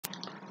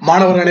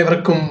மாணவர்கள்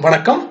அனைவருக்கும்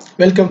வணக்கம்.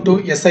 Welcome to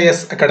SIS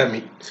academy.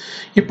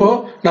 இப்போ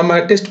நம்ம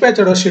டெஸ்ட்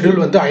பேட்சோட ஷெட்யூல்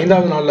வந்து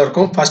 5வது நாள்ல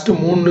இருக்கும். ஃபர்ஸ்ட்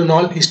 3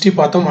 நாள் ஹிஸ்டரி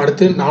பார்த்தோம்.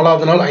 அடுத்து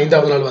 4வது நாள்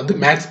 5வது நாள் வந்து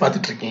மேத்ஸ்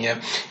பார்த்துட்டு இருக்கீங்க.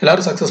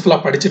 எல்லாரும் சக்ஸஸ்ஃபுல்லா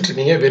படிச்சிட்டு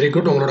இருக்கீங்க. Very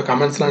good. உங்களோட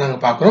கமெண்ட்ஸ்லாம் நாங்க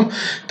பார்க்குறோம்.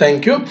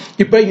 Thank you.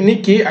 இப்போ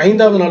இன்னைக்கு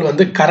 5வது நாள்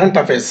வந்து கரண்ட்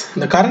அஃபேர்ஸ்.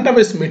 இந்த கரண்ட்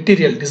அஃபேர்ஸ்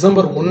மெட்டீரியல்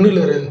டிசம்பர் 1 ல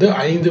இருந்து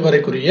 5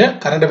 வரைக்குரிய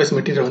கரண்ட் அஃபேர்ஸ்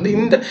மெட்டீரியல் வந்து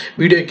இந்த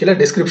வீடியோ கீழே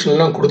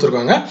டிஸ்கிரிப்ஷன்ல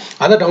கொடுத்துருக்காங்க.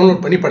 அதை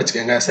டவுன்லோட் பண்ணி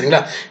படிச்சுக்கோங்க.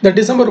 சரிங்களா? இந்த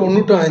டிசம்பர்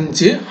 1 to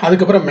 5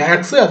 அதுக்கப்புறம்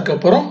மேத்ஸ்,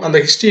 அதுக்கப்புறம் அந்த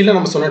ஹிஸ்டரியில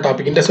நம்ம சொன்ன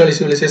டாபிக் இண்டஸ்ட்ரியல்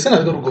சிவிலைசேஷன்,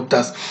 அதுக்கப்புறம்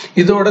குப்தாஸ்,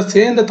 இதோட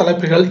சேர்ந்த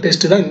தலைப்புகள்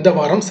டெஸ்ட் தான் இந்த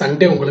வாரம்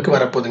சண்டே உங்களுக்கு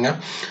வரப்போகுதுங்க.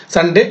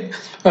 சண்டே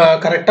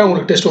கரெக்டாக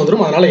உங்களுக்கு டெஸ்ட்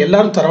வந்துடும். அதனால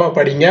எல்லாரும் தரவா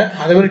படிங்க.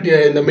 அதே மாதிரி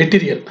இந்த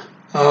மெட்டீரியல்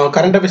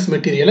கரண்ட் அஃபேர்ஸ்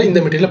மெட்டீரியலை இந்த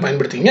மெட்டீரியலை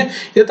பயன்படுத்திங்க.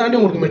 இதை தாண்டி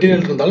உங்களுக்கு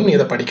மெட்டீரியல் இருந்தாலும்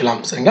நீங்கள் இதை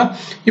படிக்கலாம். சரிங்களா?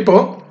 இப்போ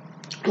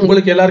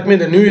உங்களுக்கு எல்லாருக்குமே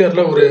இந்த நியூ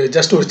இயரில் ஒரு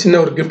சின்ன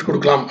ஒரு கிஃப்ட்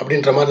கொடுக்கலாம்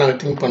அப்படின்ற மாதிரி நாங்கள்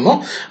திங்க் பண்ணோம்.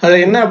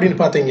 அது என்ன அப்படின்னு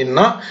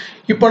பார்த்தீங்கன்னா,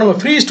 இப்போ நம்ம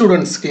ஃப்ரீ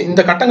ஸ்டூடெண்ட்ஸ்க்கு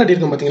இந்த கட்டம்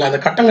கட்டியிருக்கோம் பார்த்தீங்களா, அந்த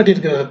கட்டம்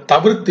கட்டியிருக்கிறத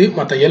தவிர்த்து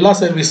மற்ற எல்லா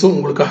சர்வீஸும்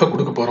உங்களுக்காக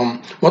கொடுக்க போகிறோம்.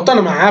 மொத்தம்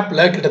நம்ம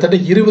ஆப்பில் கிட்டத்தட்ட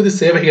 20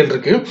 சேவைகள்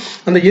இருக்குது.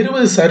 அந்த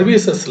 20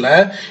 சர்வீசஸில்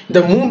இந்த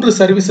 3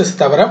 சர்வீசஸ்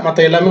தவிர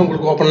மற்ற எல்லாமே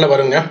உங்களுக்கு ஓப்பனில்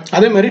வருங்க.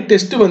 அதே மாதிரி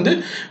டெஸ்ட்டு வந்து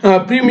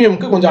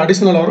ப்ரீமியமுக்கு கொஞ்சம்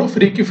அடிஷ்னலாக வரும்.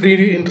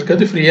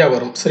 ஃப்ரீன்றது ஃப்ரீயாக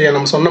வரும். சரியா?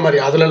 நம்ம சொன்ன மாதிரி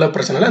அதில்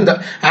பிரச்சனை இல்லை. இந்த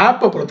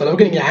ஆப்பை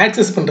பொறுத்தளவுக்கு நீங்கள்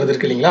ஆக்சஸ் பண்ணுறது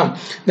இருக்கு இல்லைங்களா,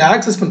 இந்த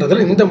ஆக்சஸ்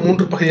பண்ணுறதுல இந்த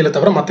 3 பகுதிகளை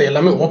தவிர மற்ற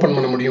எல்லாமே ஓப்பன்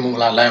பண்ண முடியும்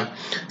உங்களால்.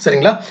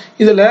 சரிங்களா?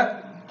 இதில்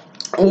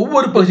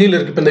ஒவ்வொரு பகுதியில்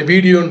இருக்குது. இப்போ இந்த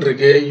வீடியோன்னு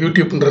இருக்குது,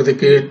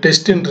 யூடியூப்ன்றதுக்கு,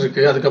 டெஸ்ட்டுன்னு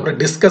இருக்குது, அதுக்கப்புறம்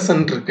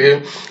டிஸ்கஷன்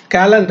இருக்குது,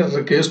 கேலண்டர்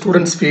இருக்குது,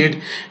 ஸ்டூடெண்ட்ஸ் ஃபீட்,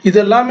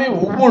 இதெல்லாமே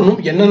ஒவ்வொன்றும்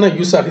என்னென்ன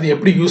யூஸ் ஆகுது,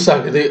 எப்படி யூஸ்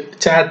ஆகுது,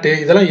 சேட்டு,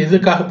 இதெல்லாம்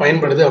எதுக்காக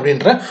பயன்படுது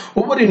அப்படின்ற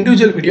ஒவ்வொரு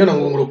இண்டிவிஜுவல் வீடியோ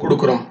நாங்கள் உங்களுக்கு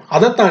கொடுக்குறோம்.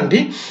 அதை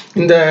தாண்டி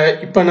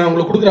இப்போ நான்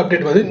உங்களுக்கு கொடுக்குற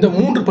அப்டேட் வந்து இந்த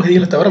 3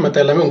 பகுதிகளை தவிர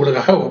மற்ற எல்லாமே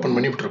உங்களுக்காக ஓப்பன்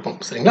பண்ணி விட்டுருப்போம்.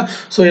 சரிங்களா?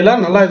 ஸோ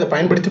எல்லாம் நல்லா இதை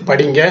பயன்படுத்தி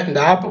படிங்க. இந்த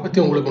ஆப்பை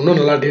பற்றி உங்களுக்கு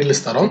இன்னும் நல்லா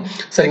டீட்டெயில்ஸ் தரோம்.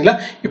 சரிங்களா?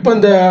 இப்போ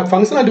இந்த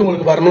ஃபங்க்ஷனாலிட்டி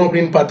உங்களுக்கு வரணும்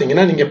அப்படின்னு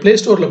பார்த்தீங்கன்னா, நீங்கள் ப்ளே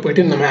ஸ்டோரில்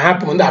போயிட்டு நம்ம ஆப்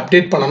வந்து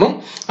அப்டேட் பண்ணணும்.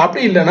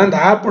 அப்படி இல்லைன்னா இந்த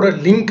ஆப்போட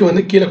லிங்க்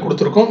வந்து கீழே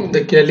கொடுத்துருக்கோம்.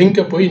 இந்த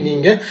லிங்கை போய்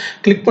நீங்கள்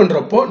கிளிக்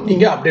பண்ணுறப்போ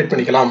நீங்கள் அப்டேட்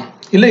பண்ணிக்கலாம்.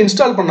 இல்லை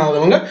இன்ஸ்டால்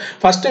பண்ணாதவங்க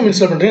ஃபர்ஸ்ட் டைம்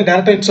இன்ஸ்டால் பண்ணுறீங்க,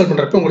 டேரெக்டாக இன்ஸ்டால்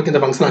பண்ணுறப்போ உங்களுக்கு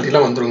இந்த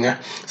ஃபங்க்ஷனாலிட்டிலாம் வந்துருங்க.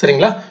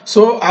 சரிங்களா?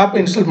 ஸோ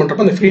ஆப்பை இன்ஸ்டால்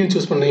பண்ணுறப்போ அந்த ஃப்ரீன்னு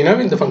சூஸ் பண்ணீங்கன்னா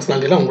இந்த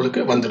ஃபங்க்ஷனாலிட்டிலாம்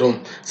உங்களுக்கு வந்துடும்.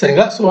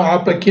 சரிங்களா? ஸோ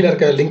ஆப்பில் கீழே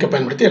இருக்கிற லிங்கை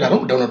பயன்படுத்தி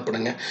எல்லாரும் டவுன்லோட்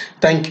பண்ணுங்கள்.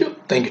 Thank you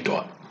to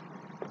all.